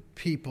 different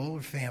people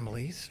or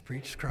families,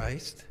 preached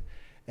Christ.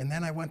 And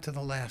then I went to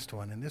the last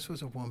one, and this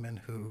was a woman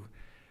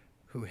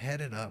who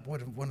headed up,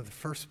 one of the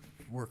first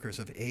workers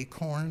of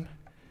Acorn.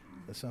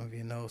 Some of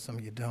you know, some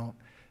of you don't.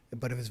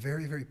 But it was a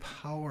very, very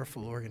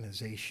powerful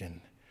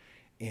organization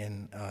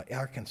in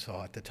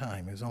Arkansas at the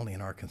time. It was only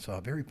in Arkansas.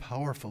 Very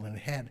powerful, and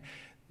it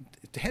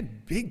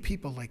had big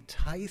people like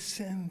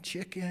Tyson,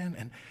 Chicken,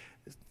 and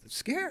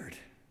scared.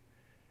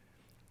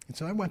 And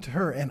so I went to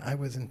her, and I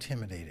was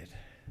intimidated.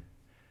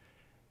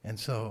 And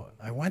so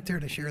I went there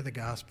to share the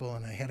gospel,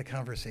 and I had a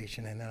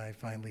conversation, and then I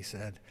finally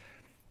said,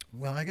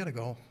 well, I got to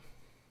go.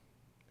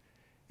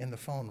 And the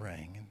phone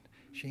rang, and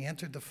she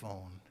answered the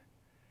phone,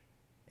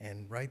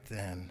 and right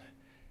then,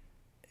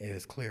 it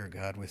was clear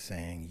God was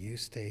saying, you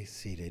stay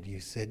seated. You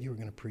said you were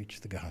going to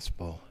preach the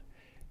gospel.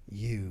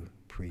 You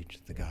preach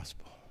the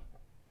gospel.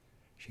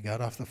 She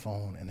got off the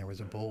phone, and there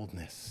was a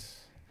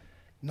boldness.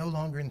 No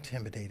longer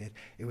intimidated.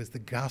 It was the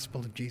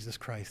gospel of Jesus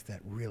Christ that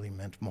really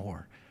meant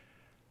more.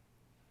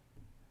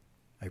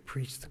 I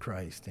preached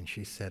Christ, and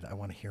she said, I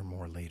want to hear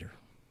more later.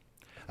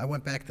 I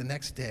went back the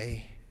next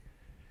day.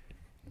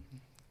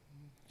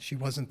 She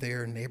wasn't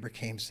there. A neighbor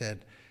came,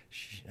 said,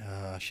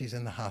 she's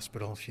in the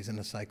hospital. She's in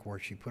the psych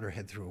ward. She put her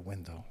head through a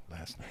window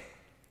last night.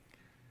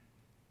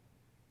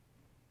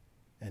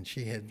 And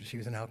she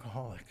was an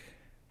alcoholic.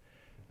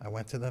 I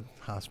went to the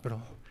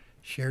hospital,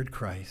 shared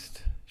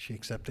Christ. She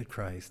accepted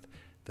Christ.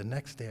 The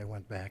next day I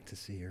went back to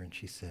see her, and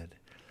she said,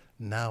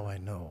 now I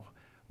know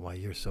why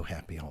you're so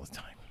happy all the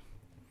time.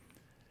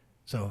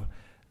 So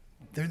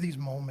there are these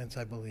moments,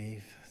 I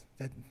believe,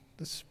 that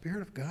the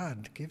Spirit of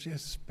God gives you a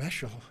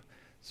special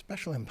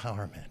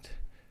empowerment.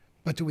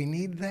 But do we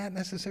need that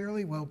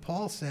necessarily? Well,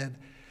 Paul said,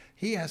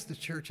 he asked the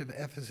church of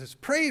Ephesus,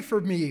 pray for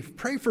me,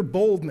 pray for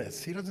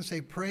boldness. He doesn't say,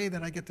 pray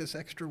that I get this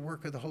extra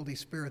work of the Holy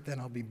Spirit, then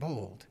I'll be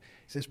bold.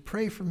 He says,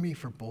 pray for me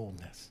for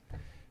boldness.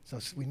 So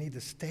we need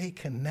to stay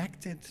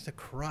connected to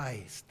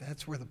Christ.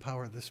 That's where the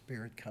power of the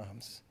Spirit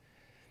comes.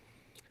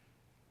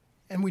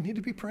 And we need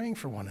to be praying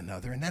for one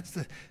another. And that's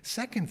the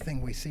second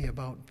thing we see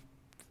about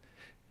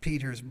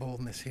Peter's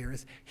boldness here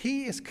is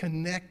he is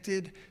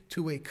connected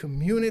to a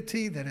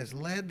community that is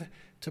led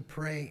to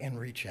pray and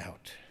reach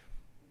out.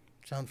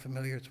 Sound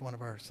familiar? It's one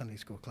of our Sunday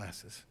school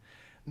classes.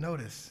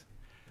 Notice,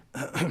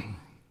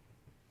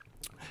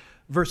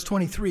 verse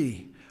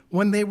 23,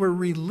 when they were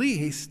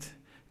released,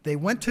 they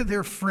went to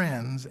their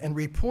friends and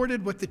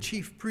reported what the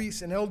chief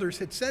priests and elders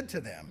had said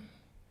to them.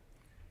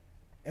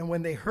 And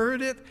when they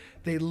heard it,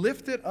 they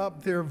lifted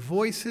up their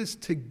voices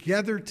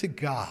together to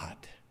God.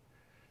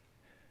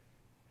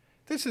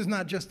 This is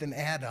not just an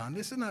add-on.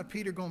 This is not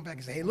Peter going back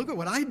and saying, hey, look at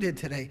what I did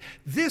today.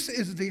 This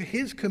is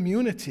his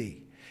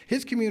community.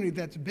 His community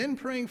that's been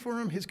praying for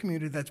him, his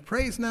community that's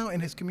prays now,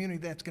 and his community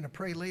that's going to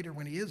pray later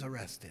when he is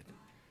arrested.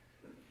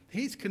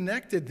 He's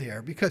connected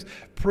there because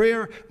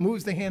prayer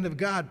moves the hand of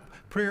God.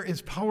 Prayer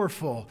is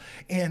powerful.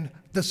 And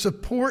the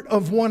support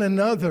of one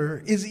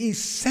another is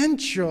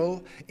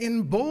essential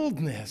in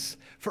boldness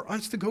for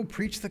us to go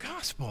preach the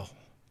gospel.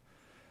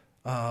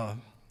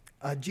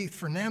 G.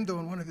 Fernando,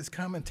 in one of his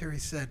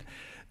commentaries, said,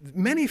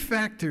 many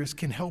factors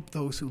can help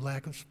those who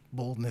lack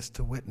boldness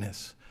to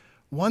witness.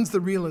 One's the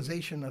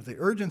realization of the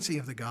urgency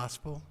of the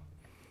gospel.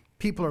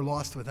 People are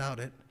lost without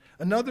it.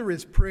 Another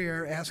is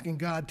prayer, asking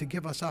God to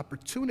give us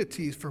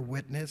opportunities for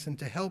witness and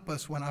to help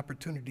us when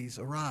opportunities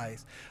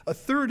arise. A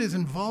third is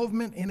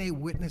involvement in a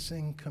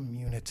witnessing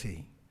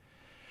community.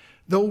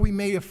 Though we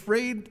may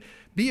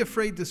be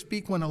afraid to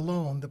speak when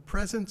alone, the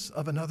presence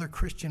of another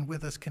Christian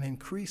with us can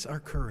increase our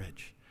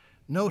courage.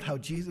 Note how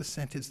Jesus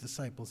sent his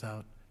disciples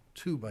out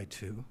 2 by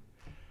 2.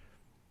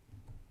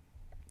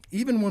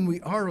 Even when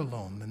we are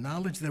alone, the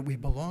knowledge that we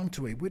belong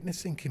to a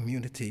witnessing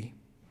community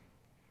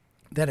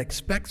that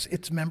expects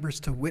its members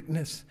to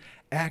witness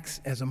acts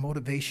as a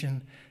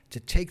motivation to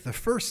take the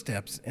first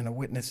steps in a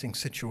witnessing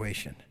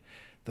situation.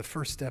 The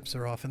first steps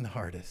are often the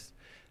hardest.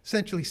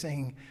 Essentially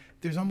saying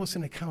there's almost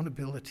an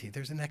accountability.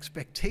 There's an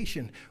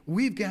expectation.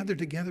 We've gathered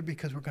together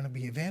because we're going to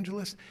be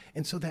evangelists,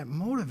 and so that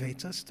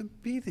motivates us to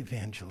be the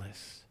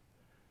evangelists.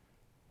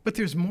 But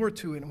there's more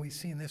to it, and we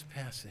see in this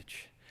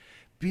passage.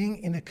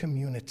 Being in a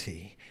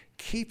community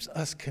keeps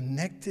us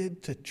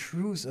connected to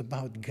truths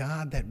about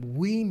God that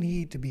we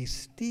need to be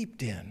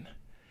steeped in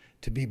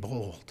to be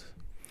bold.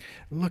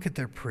 Look at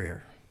their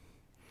prayer.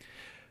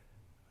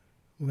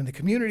 When the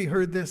community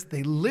heard this,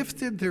 they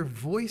lifted their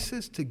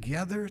voices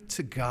together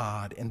to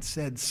God and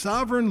said,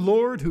 Sovereign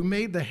Lord, who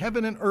made the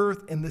heaven and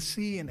earth and the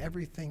sea and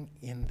everything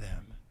in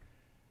them.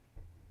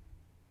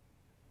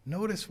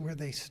 Notice where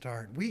they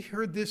start. We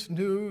heard this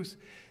news.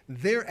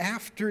 They're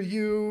after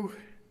you.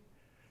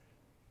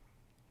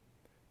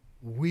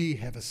 We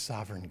have a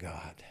sovereign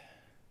God.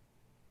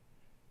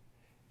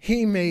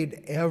 He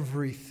made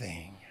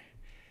everything.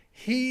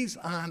 He's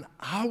on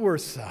our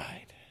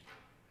side.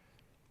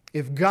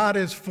 If God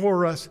is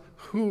for us,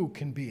 who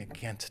can be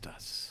against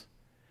us?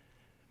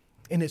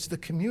 And it's the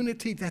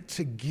community that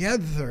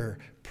together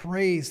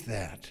prays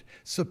that,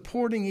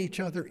 supporting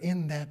each other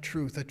in that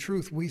truth, a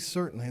truth we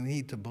certainly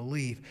need to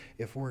believe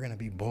if we're going to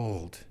be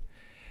bold.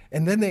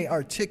 And then they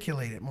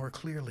articulate it more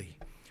clearly.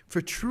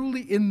 For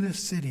truly in this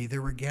city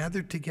there were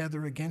gathered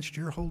together against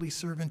your holy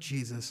servant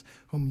Jesus,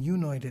 whom you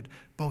anointed,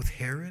 both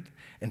Herod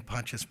and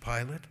Pontius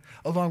Pilate,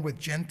 along with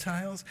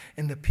Gentiles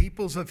and the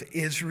peoples of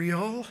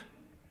Israel,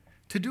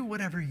 to do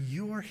whatever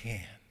your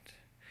hand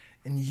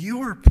and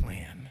your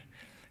plan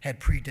had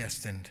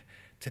predestined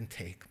to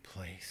take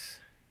place.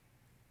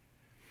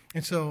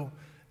 And so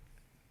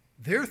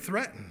they're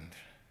threatened.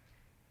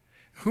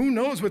 Who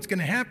knows what's going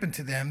to happen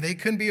to them? They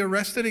can be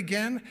arrested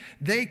again.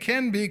 They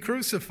can be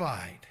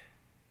crucified.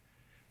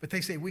 But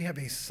they say, we have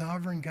a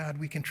sovereign God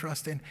we can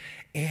trust in.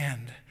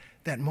 And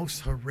that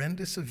most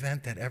horrendous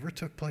event that ever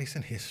took place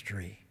in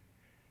history,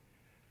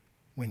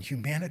 when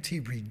humanity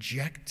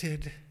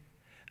rejected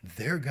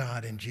their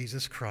God in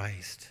Jesus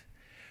Christ,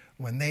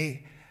 when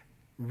they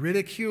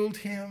ridiculed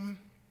him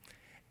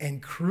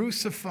and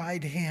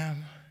crucified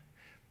him,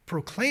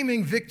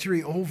 proclaiming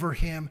victory over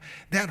him,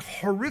 that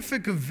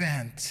horrific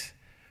event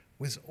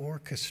was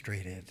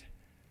orchestrated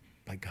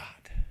by God.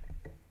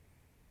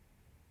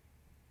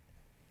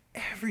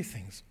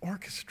 Everything's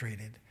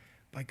orchestrated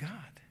by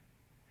God.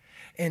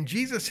 And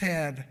Jesus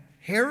had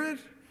Herod,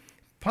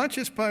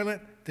 Pontius Pilate,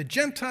 the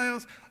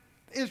Gentiles,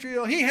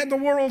 Israel. He had the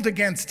world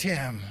against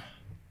him.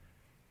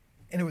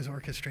 And it was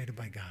orchestrated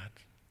by God.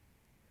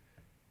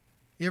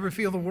 You ever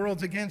feel the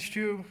world's against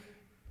you?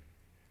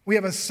 We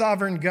have a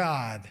sovereign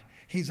God.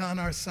 He's on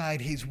our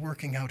side. He's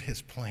working out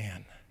his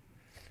plan.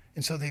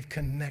 And so they've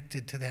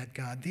connected to that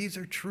God. These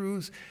are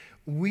truths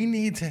we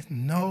need to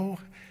know,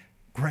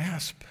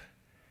 grasp,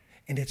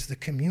 and it's the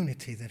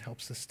community that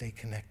helps us stay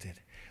connected.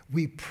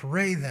 We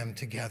pray them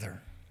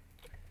together.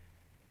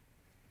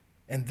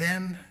 And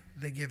then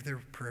they give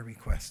their prayer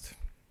request.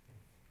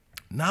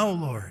 Now,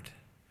 Lord,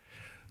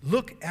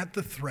 look at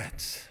the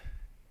threats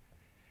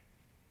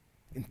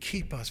and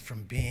keep us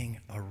from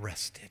being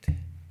arrested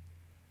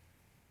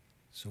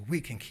so we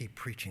can keep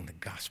preaching the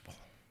gospel.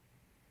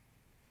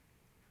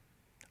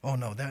 Oh,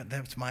 no,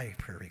 that's my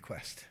prayer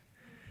request.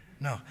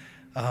 No,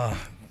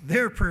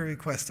 Their prayer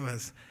request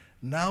was,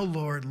 "Now,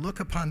 Lord, look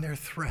upon their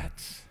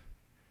threats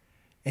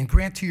and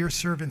grant to your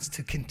servants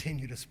to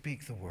continue to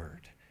speak the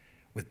word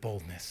with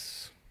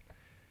boldness."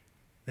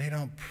 They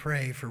don't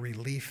pray for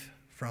relief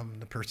from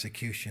the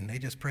persecution. They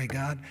just pray,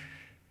 "God,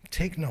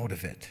 take note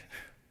of it.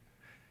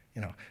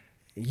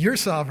 You're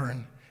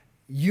sovereign.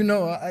 We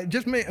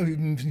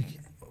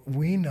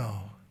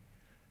know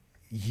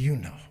you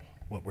know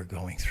what we're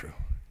going through."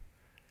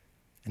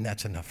 And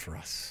that's enough for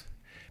us.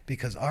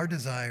 Because our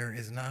desire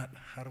is not,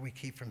 how do we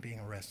keep from being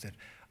arrested?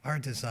 Our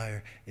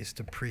desire is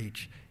to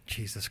preach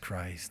Jesus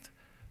Christ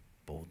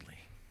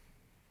boldly.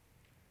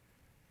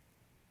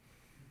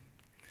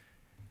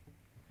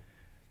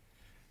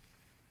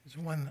 There's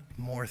one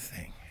more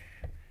thing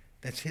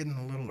that's hidden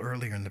a little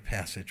earlier in the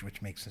passage,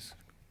 which makes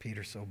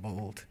Peter so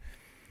bold.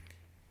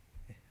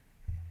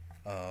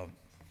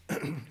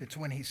 It's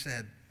when he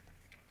said,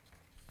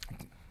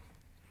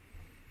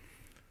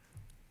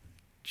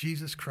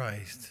 Jesus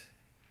Christ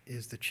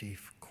is the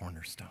chief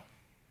cornerstone.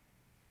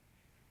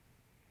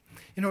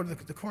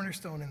 The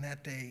cornerstone in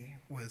that day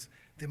was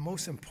the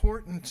most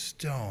important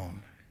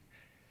stone,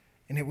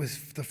 and it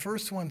was the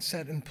first one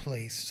set in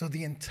place. So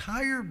the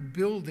entire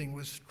building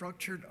was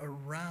structured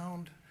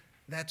around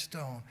that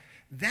stone.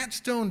 That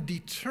stone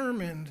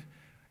determined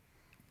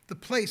the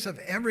place of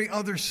every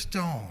other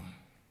stone.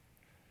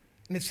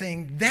 And it's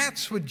saying,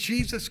 that's what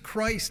Jesus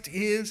Christ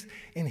is,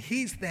 and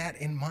he's that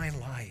in my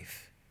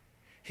life.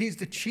 He's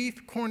the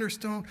chief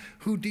cornerstone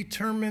who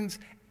determines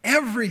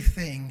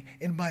everything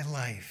in my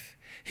life.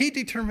 He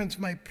determines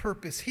my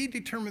purpose. He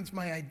determines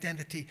my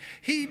identity.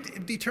 He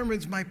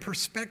determines my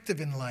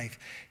perspective in life.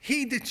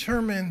 He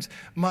determines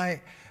the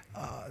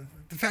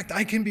fact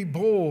I can be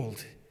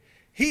bold.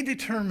 He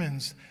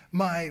determines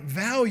my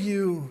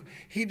value.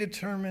 He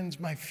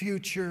determines my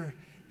future.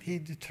 He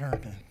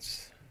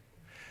determines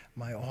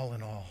my all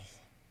in all.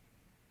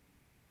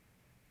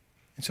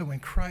 And so when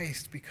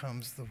Christ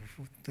becomes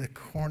the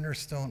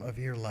cornerstone of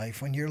your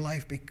life, when your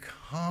life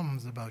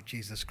becomes about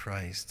Jesus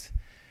Christ,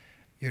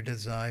 your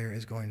desire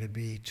is going to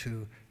be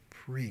to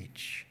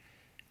preach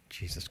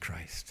Jesus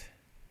Christ.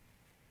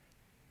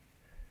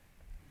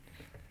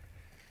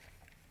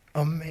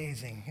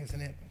 Amazing, isn't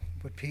it,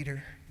 what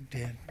Peter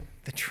did?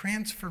 The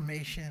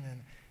transformation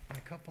in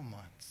a couple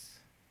months.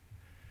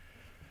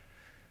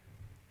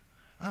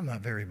 I'm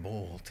not very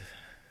bold.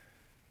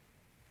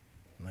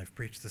 And I've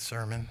preached the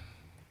sermon.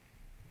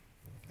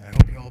 I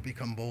hope you all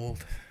become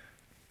bold.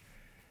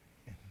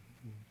 In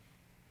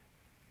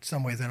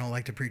some ways, I don't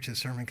like to preach a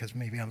sermon because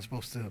maybe I'm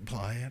supposed to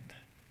apply it.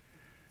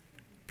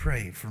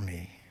 Pray for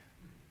me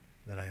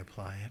that I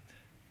apply it.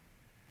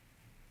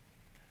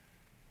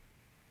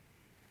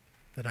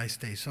 That I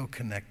stay so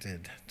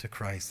connected to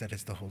Christ that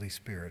it's the Holy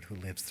Spirit who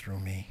lives through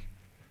me.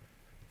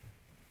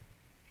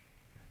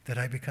 That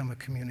I become a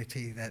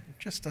community that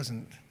just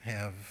doesn't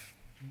have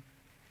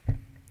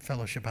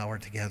fellowship hour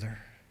together,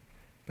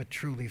 but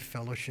truly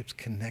fellowships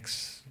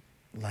connects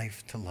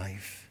life to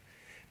life,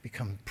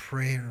 become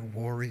prayer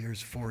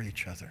warriors for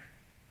each other.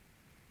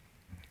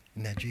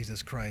 And that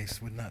Jesus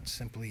Christ would not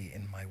simply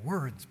in my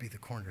words be the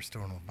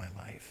cornerstone of my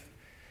life,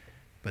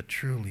 but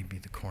truly be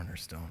the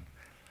cornerstone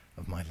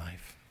of my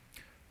life.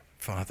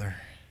 Father,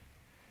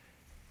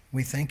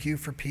 we thank you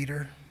for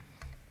Peter.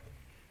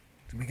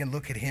 We can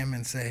look at him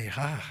and say,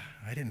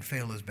 I didn't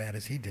fail as bad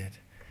as he did.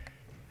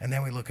 And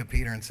then we look at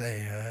Peter and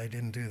say, I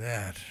didn't do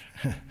that.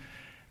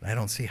 I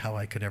don't see how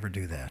I could ever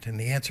do that. And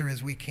the answer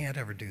is we can't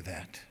ever do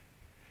that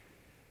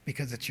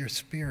because it's your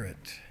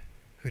Spirit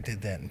who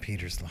did that in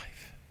Peter's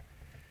life.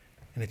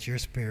 And it's your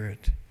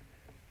Spirit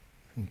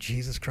whom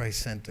Jesus Christ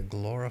sent to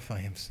glorify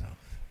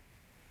himself,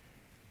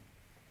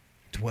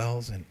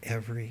 dwells in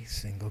every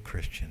single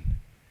Christian.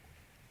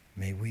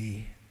 May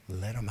we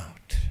let him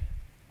out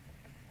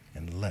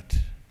and let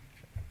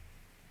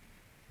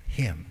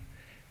him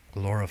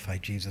glorify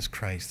Jesus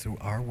Christ through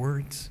our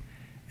words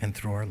and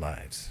through our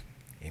lives.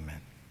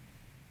 Amen.